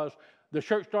he was. The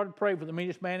church started praying for the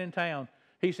meanest man in town.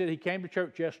 He said he came to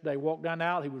church yesterday, walked down the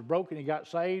aisle. He was broken. He got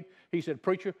saved. He said,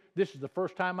 Preacher, this is the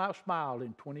first time I've smiled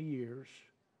in 20 years.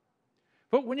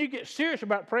 But when you get serious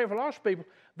about praying for lost people,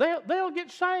 they'll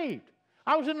get saved.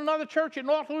 I was in another church in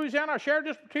North Louisiana. I shared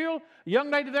this material. A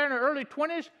young lady there in her early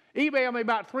 20s emailed me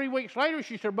about 3 weeks later.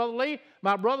 She said, Brother Lee,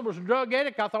 my brother was a drug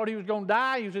addict. I thought he was going to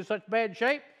die. He was in such bad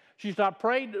shape. She said, I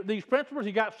prayed these principles.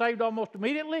 He got saved almost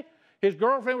immediately. His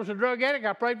girlfriend was a drug addict.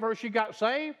 I prayed for her. She got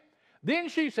saved. Then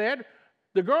she said,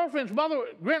 the girlfriend's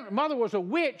mother was a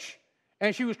witch,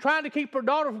 and she was trying to keep her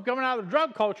daughter from coming out of the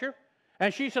drug culture.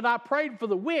 And she said, I prayed for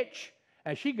the witch,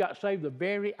 and she got saved the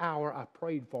very hour I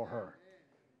prayed for her.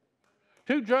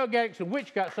 2 drug addicts and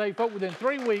witch got saved, folks, within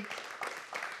 3 weeks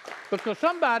because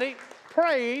somebody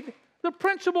prayed the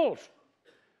principles.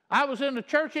 I was in a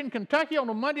church in Kentucky on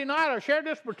a Monday night. I shared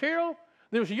this material.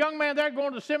 There was a young man there going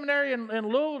to the seminary in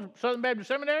Louisville, Southern Baptist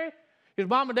Seminary. His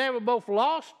mom and dad were both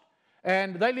lost,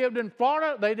 and they lived in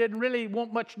Florida. They didn't really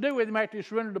want much to do with him after he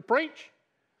surrendered to preach.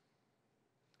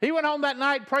 He went home that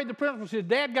night, prayed the principles. His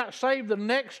dad got saved the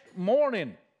next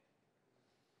morning.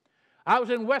 I was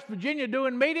in West Virginia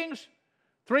doing meetings.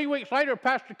 3 weeks later, a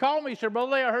pastor called me. He said,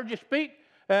 Brother Lee, I heard you speak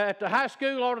at the high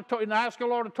school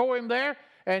auditorium there.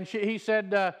 And he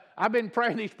said, I've been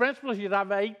praying these principles. He said, I've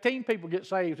had 18 people get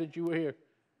saved since you were here.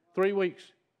 3 weeks.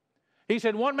 He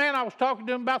said, one man, I was talking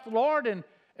to him about the Lord,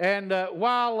 and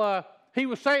while he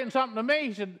was saying something to me,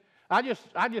 he said, I just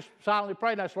silently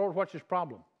prayed, and I said, Lord, what's his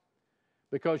problem?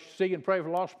 Because you see, and pray for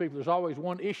lost people, there's always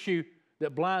one issue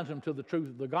that blinds them to the truth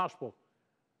of the gospel.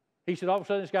 He said, all of a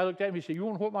sudden, this guy looked at him, he said, you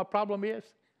want to know what my problem is?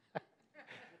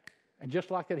 And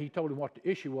just like that, he told him what the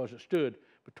issue was that stood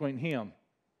between him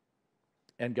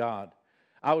and God.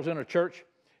 I was in a church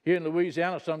here in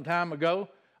Louisiana some time ago.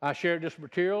 I shared this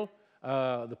material.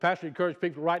 The pastor encouraged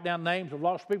people to write down names of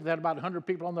lost people. They had about 100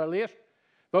 people on their list.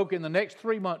 Folk, in the next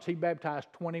 3 months, he baptized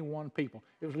 21 people.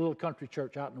 It was a little country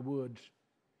church out in the woods.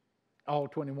 All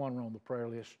 21 were on the prayer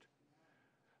list.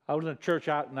 I was in a church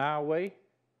out in Iowa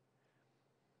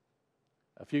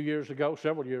a few years ago,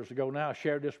 several years ago now. I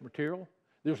shared this material.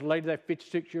 There was a lady there,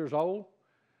 56 years old.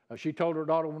 She told her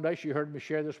daughter one day, she heard me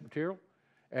share this material,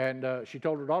 and she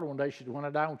told her daughter one day, she said, when I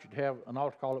die, I want you to have an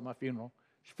altar call at my funeral.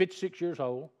 She's 56 years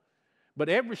old. But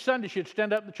every Sunday she'd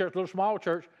stand up in the church, a little small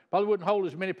church, probably wouldn't hold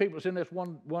as many people as in this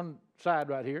one side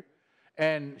right here.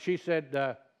 And she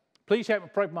said, please have me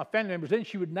pray for my family members. Then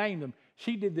she would name them.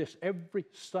 She did this every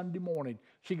Sunday morning.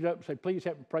 She'd get up and say, please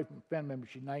have me pray for my family members.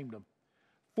 She named them.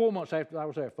 4 months after I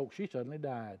was there, folks, she suddenly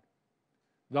died.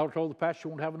 The daughter told the pastor she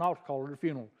wanted to have an altar call at her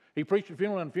funeral. He preached a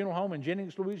funeral in a funeral home in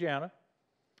Jennings, Louisiana,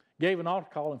 gave an altar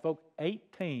call, and folks,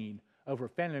 18 of her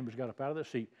family members got up out of their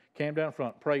seat, came down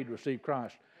front, prayed to receive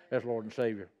Christ as Lord and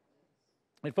Savior.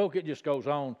 And folks, it just goes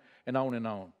on and on and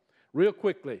on. Real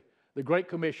quickly, the Great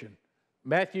Commission,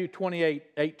 Matthew 28,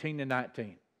 18 and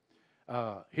 19.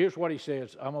 Here's what he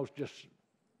says. I'm going to just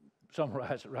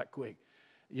summarize it right quick.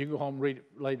 You can go home and read it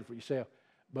later for yourself.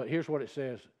 But here's what it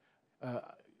says.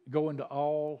 Go into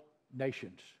all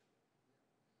nations.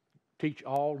 Teach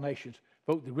all nations.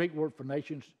 Folks, the Greek word for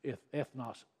nations is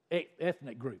ethnos,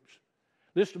 ethnic groups.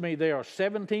 Listen to me, there are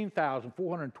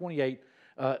 17,428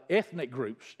 ethnic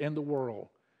groups in the world.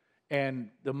 And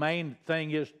the main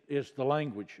thing is the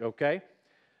language, okay?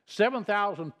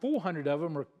 7,400 of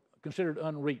them are considered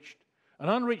unreached. An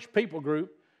unreached people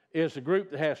group is a group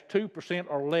that has 2%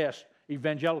 or less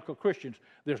evangelical Christians.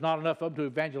 There's not enough of them to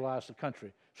evangelize the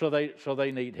country, so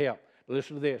they need help. But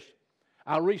listen to this.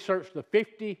 I researched the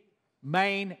 50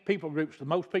 main people groups, the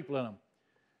most people in them.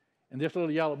 And this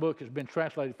little yellow book has been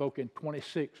translated, folk, in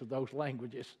 26 of those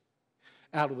languages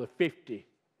out of the 50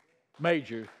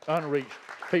 major unreached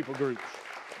people groups.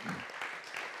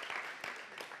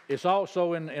 It's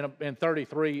also in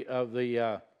 33 of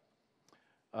the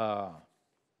Well,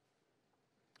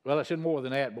 it's in more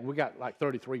than that, but we got like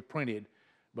 33 printed,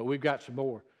 but we've got some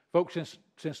more. Folks,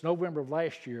 since November of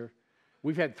last year,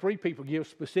 we've had 3 people give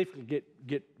specifically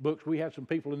get books. We had some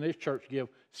people in this church give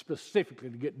specifically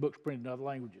to get books printed in other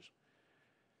languages.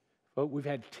 Folks, we've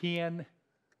had 10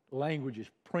 languages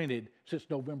printed since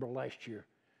November of last year.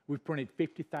 We've printed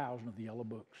 50,000 of the yellow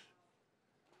books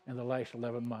in the last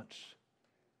 11 months.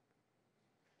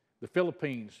 The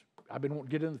Philippines, I've been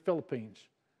wanting to get in the Philippines.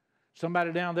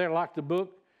 Somebody down there liked the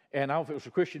book, and I don't know if it was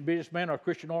a Christian businessman or a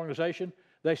Christian organization.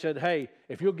 They said, hey,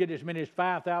 if you'll get as many as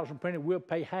 5,000 printed, we'll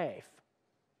pay half.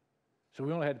 So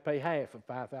we only had to pay half of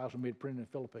 5,000 being printed in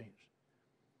the Philippines.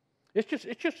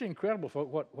 It's just incredible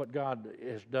what God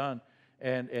has done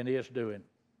and is doing.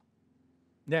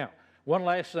 Now, one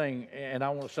last thing, and I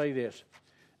want to say this.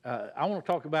 I want to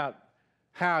talk about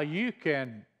how you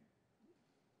can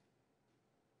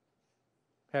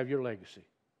have your legacy.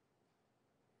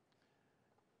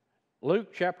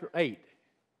 Luke chapter 8.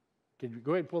 Can you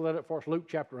go ahead and pull that up for us? Luke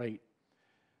chapter 8,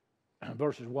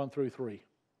 verses 1 through 3.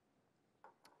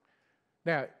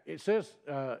 Now, it says,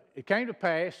 it came to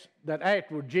pass that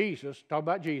afterward Jesus, talk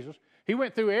about Jesus, he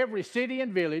went through every city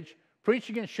and village,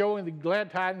 preaching and showing the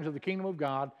glad tidings of the kingdom of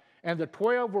God, and the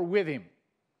 12 were with him.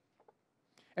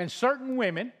 And certain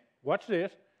women, watch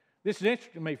this, this is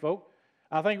interesting to me, folks.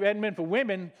 I think if it hadn't been for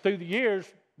women through the years,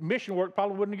 mission work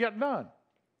probably wouldn't have gotten done.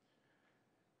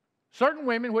 Certain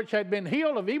women which had been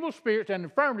healed of evil spirits and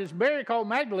infirmities, Mary called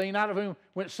Magdalene, out of whom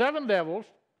went 7 devils,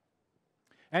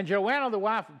 and Joanna, the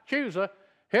wife of Chusa,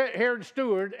 Herod's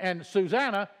steward, and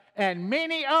Susanna, and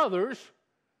many others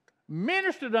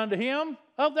ministered unto him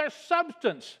of their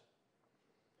substance.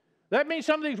 That means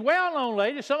some of these well-known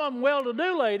ladies, some of them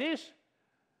well-to-do ladies,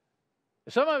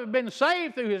 some of them have been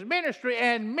saved through his ministry,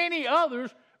 and many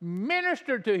others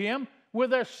ministered to him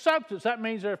with their substance. That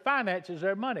means their finances,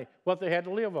 their money, what they had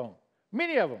to live on.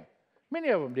 Many of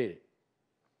them did it.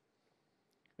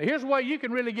 Now, here's the way you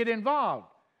can really get involved.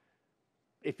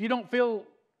 If you don't feel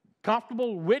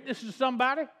comfortable witnessing to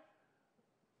somebody,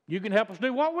 you can help us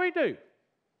do what we do.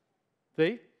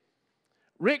 See?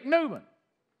 Rick Newman.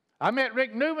 I met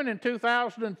Rick Newman in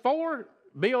 2004.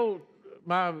 Bill,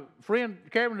 my friend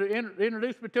Kevin,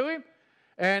 introduced me to him.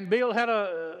 And Bill had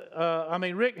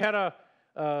Rick had a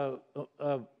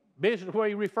business where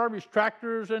he refurbished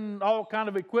tractors and all kind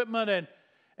of equipment,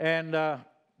 and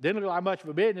didn't look like much of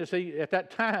a business. At that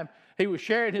time, he was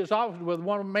sharing his office with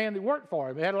one man that worked for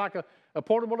him. He had like a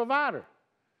portable divider.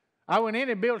 I went in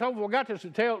and Bill told me, well, I got this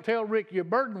to tell Rick your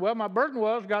burden. Well, my burden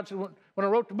was, God said, when I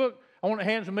wrote the book, I want to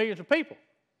hand to millions of people.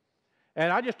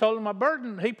 And I just told him my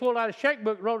burden. He pulled out his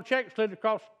checkbook, wrote a check, slid it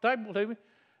across the table to me,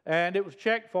 and it was a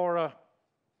check for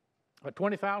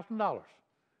 $20,000.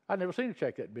 I'd never seen a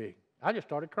check that big. I just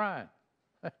started crying.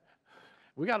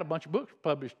 We got a bunch of books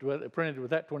published, printed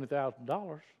with that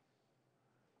 $20,000.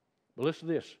 But listen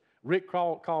to this. Rick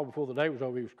called before the day was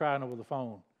over. He was crying over the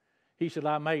phone. He said,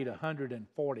 I made $140,000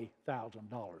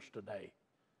 today.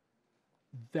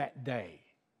 That day.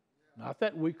 Not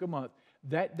that week or month.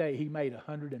 That day he made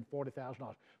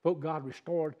 $140,000. Folks, God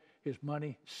restored his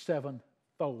money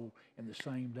 7-fold in the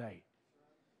same day.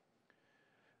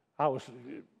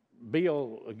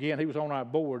 Bill, again, he was on our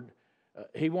board.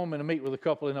 He wanted me to meet with a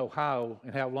couple in Ohio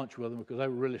and have lunch with them because they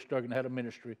were really struggling. They had a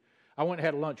ministry. I went and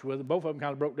had lunch with them. Both of them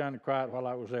kind of broke down and cried while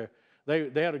I was there. They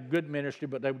had a good ministry,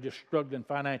 but they were just struggling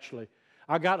financially.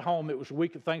 I got home. It was the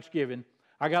week of Thanksgiving.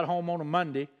 I got home on a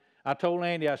Monday. I told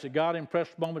Andy, I said, God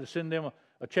impressed upon me to send them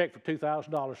a check for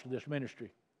 $2,000 for this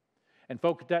ministry. And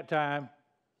folks, at that time,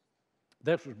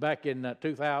 this was back in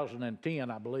 2010,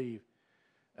 I believe.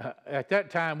 At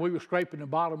that time, we were scraping the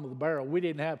bottom of the barrel. We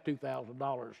didn't have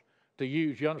 $2,000 to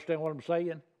use. You understand what I'm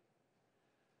saying?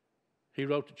 He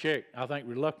wrote the check, I think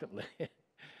reluctantly,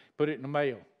 put it in the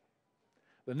mail.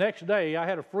 The next day, I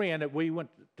had a friend that we went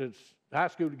to high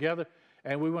school together,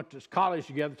 and we went to college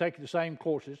together, taking the same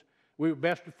courses. We were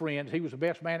best of friends. He was the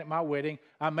best man at my wedding.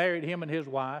 I married him and his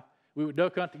wife. We would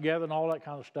duck hunt together and all that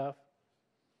kind of stuff.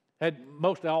 Had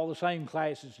mostly all the same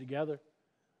classes together.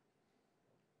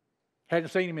 Hadn't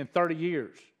seen him in 30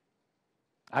 years.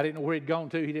 I didn't know where he'd gone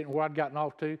to. He didn't know where I'd gotten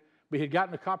off to. But he'd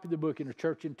gotten a copy of the book in a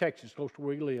church in Texas, close to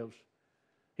where he lives.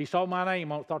 He saw my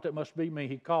name on it, thought that must be me.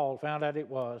 He called, found out it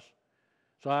was.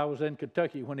 So I was in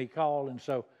Kentucky when he called, and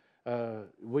so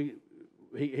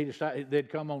he decided they'd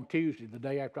come on Tuesday, the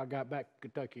day after I got back to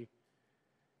Kentucky.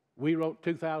 We wrote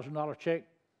 $2,000 check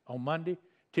on Monday.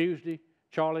 Tuesday,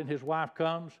 Charlie and his wife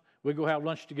comes. We go have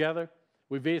lunch together.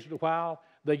 We visit a while.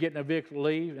 They get in a vehicle to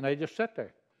leave, and they just sit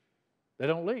there. They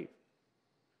don't leave.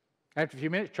 After a few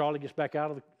minutes, Charlie gets back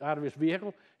out of his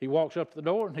vehicle. He walks up to the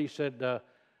door, and he said,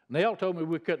 Nell told me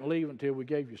we couldn't leave until we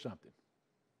gave you something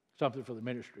for the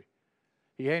ministry.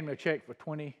 He handed me a check for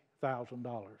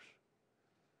 $20,000.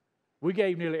 We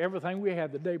gave nearly everything we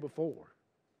had the day before,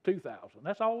 $2,000.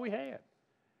 That's all we had.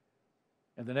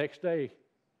 And the next day,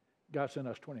 God sent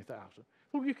us $20,000.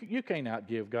 Well, you can't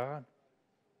outgive God.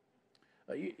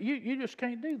 You just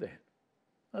can't do that.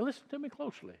 Now listen to me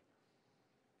closely.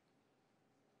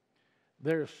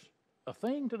 There's a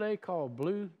thing today called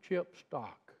blue chip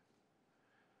stock.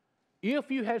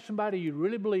 If you had somebody you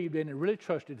really believed in and really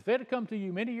trusted, if they'd have come to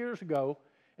you many years ago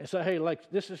and say, hey, like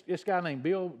this guy named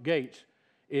Bill Gates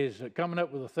is coming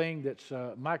up with a thing that's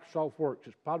Microsoft Works.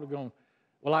 It's probably going,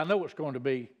 well, I know it's going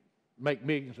to make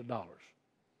millions of dollars.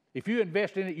 If you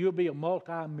invest in it, you'll be a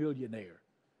multi-millionaire.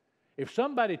 If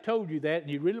somebody told you that and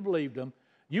you really believed them,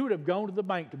 you would have gone to the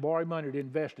bank to borrow money to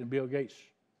invest in Bill Gates'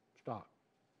 stock.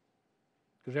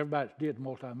 Because everybody did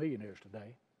multi-millionaires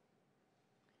today.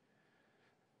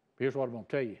 Here's what I'm going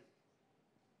to tell you.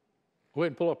 Go ahead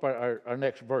and pull up our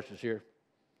next verses here.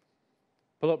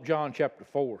 Pull up John chapter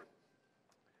 4.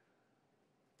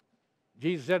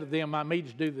 Jesus said to them, I mean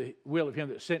to do the will of him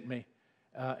that sent me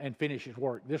and finish his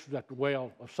work. This was at the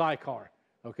well of Sychar.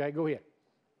 Okay, go ahead.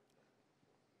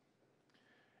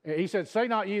 He said, say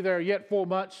not ye there yet 4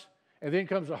 months, and then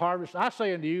comes the harvest. I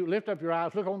say unto you, lift up your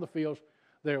eyes, look on the fields.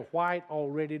 They're white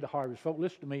already to harvest. Folks,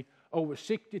 listen to me. Over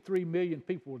 63 million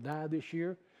people will die this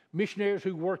year. Missionaries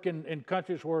who work in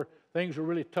countries where things are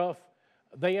really tough,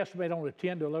 they estimate only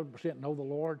 10 to 11% know the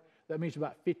Lord. That means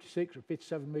about 56 or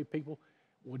 57 million people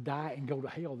will die and go to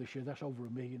hell this year. That's over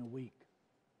 1 million a week.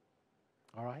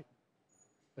 All right?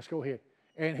 Let's go ahead.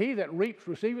 And he that reaps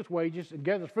receiveth wages and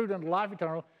gathers fruit unto life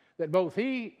eternal, that both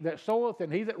he that soweth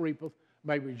and he that reapeth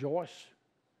may rejoice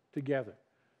together.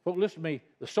 Folks, listen to me.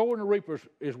 The sower and the reaper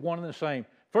is one and the same.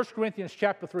 1 Corinthians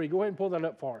chapter 3. Go ahead and pull that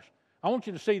up for us. I want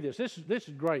you to see this. This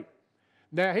is great.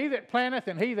 Now he that planteth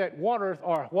and he that watereth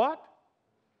are what?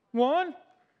 One.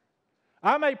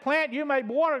 I may plant, you may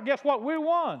water. Guess what? We're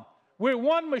one. We're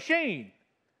one machine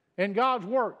in God's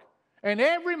work. And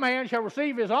every man shall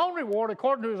receive his own reward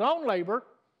according to his own labor.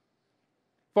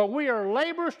 For we are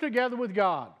laborers together with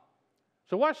God.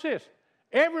 So watch this.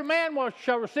 Every man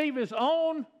shall receive his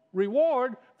own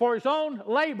reward for his own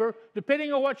labor,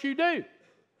 depending on what you do.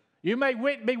 You may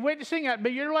be witnessing, that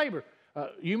be your labor.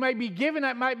 You may be giving,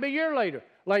 that might be your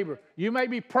labor. You may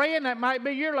be praying, that might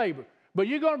be your labor. But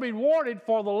you're going to be rewarded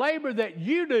for the labor that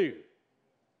you do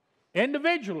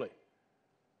individually.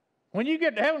 When you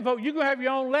get to heaven, folks, you're going to have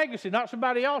your own legacy, not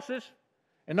somebody else's.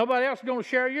 And nobody else is going to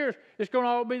share yours. It's going to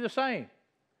all be the same.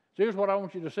 So here's what I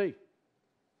want you to see.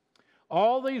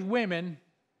 All these women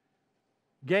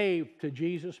gave to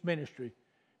Jesus' ministry.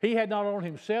 He had not only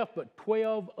himself, but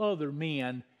 12 other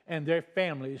men and their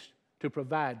families to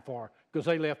provide for, because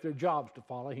they left their jobs to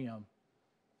follow him.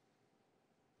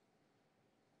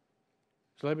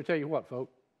 So let me tell you what,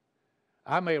 folks.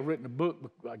 I may have written a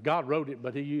book, God wrote it,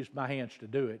 but he used my hands to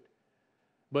do it.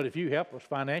 But if you help us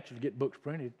financially to get books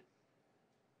printed,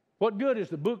 what good is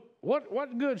the book?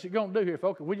 What good is it going to do here,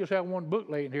 folks, if we just have one book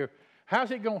laying here?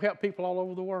 How's it going to help people all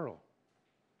over the world?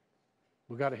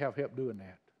 We've got to have help doing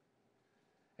that.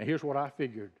 And here's what I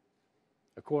figured,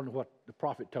 according to what the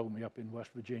prophet told me up in West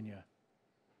Virginia.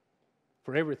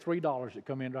 For every $3 that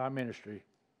come into our ministry,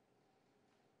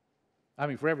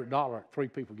 for every dollar, 3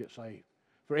 people get saved.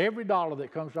 For every dollar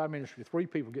that comes to our ministry, 3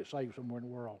 people get saved somewhere in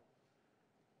the world,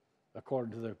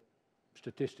 according to the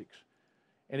statistics.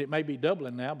 And it may be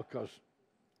doubling now because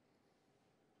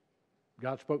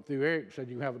God spoke through Eric and said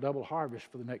you have a double harvest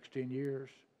for the next 10 years.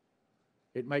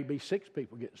 It may be 6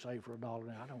 people getting saved for $1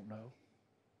 now. I don't know.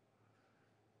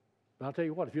 But I'll tell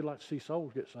you what, if you'd like to see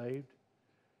souls get saved,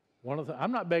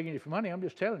 I'm not begging you for money, I'm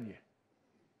just telling you.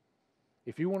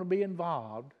 If you want to be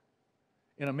involved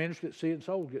in a ministry that's seeing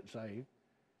souls get saved,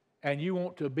 and you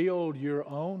want to build your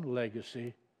own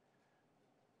legacy,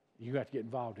 you got to get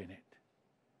involved in it.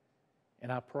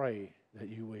 And I pray that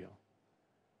you will.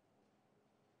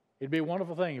 It'd be a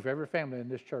wonderful thing if every family in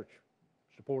this church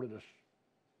supported us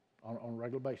on a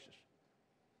regular basis.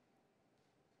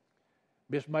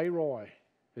 Miss May Roy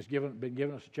has been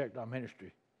giving us a check to our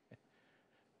ministry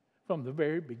from the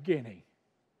very beginning.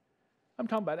 I'm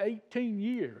talking about 18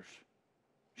 years.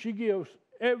 She gives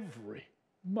every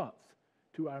month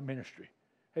to our ministry.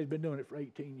 Has been doing it for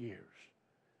 18 years.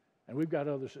 And we've got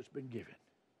others that's been giving.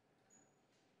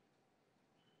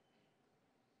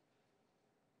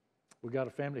 We've got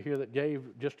a family here that gave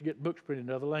just to get books printed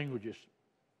in other languages.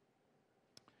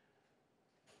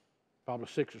 Probably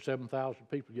 6,000 or 7,000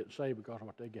 people getting saved because of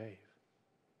what they gave.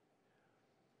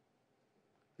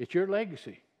 It's your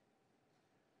legacy.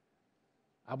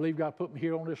 I believe God put me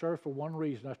here on this earth for one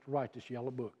reason. That's to write this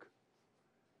yellow book.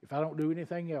 If I don't do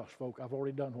anything else, folk, I've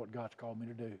already done what God's called me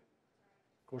to do.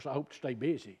 Of course, I hope to stay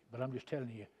busy, but I'm just telling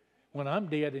you, when I'm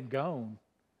dead and gone,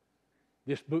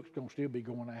 this book's going to still be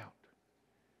going out.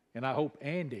 And I hope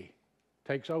Andy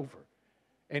takes over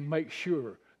and makes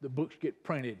sure the books get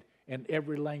printed in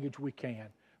every language we can.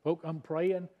 Folk, I'm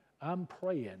praying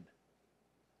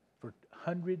for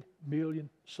 100 million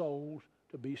souls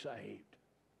to be saved.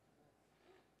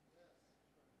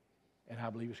 And I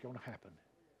believe it's going to happen.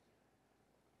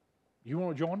 You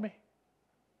want to join me?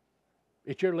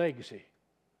 It's your legacy,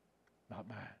 not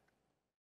mine.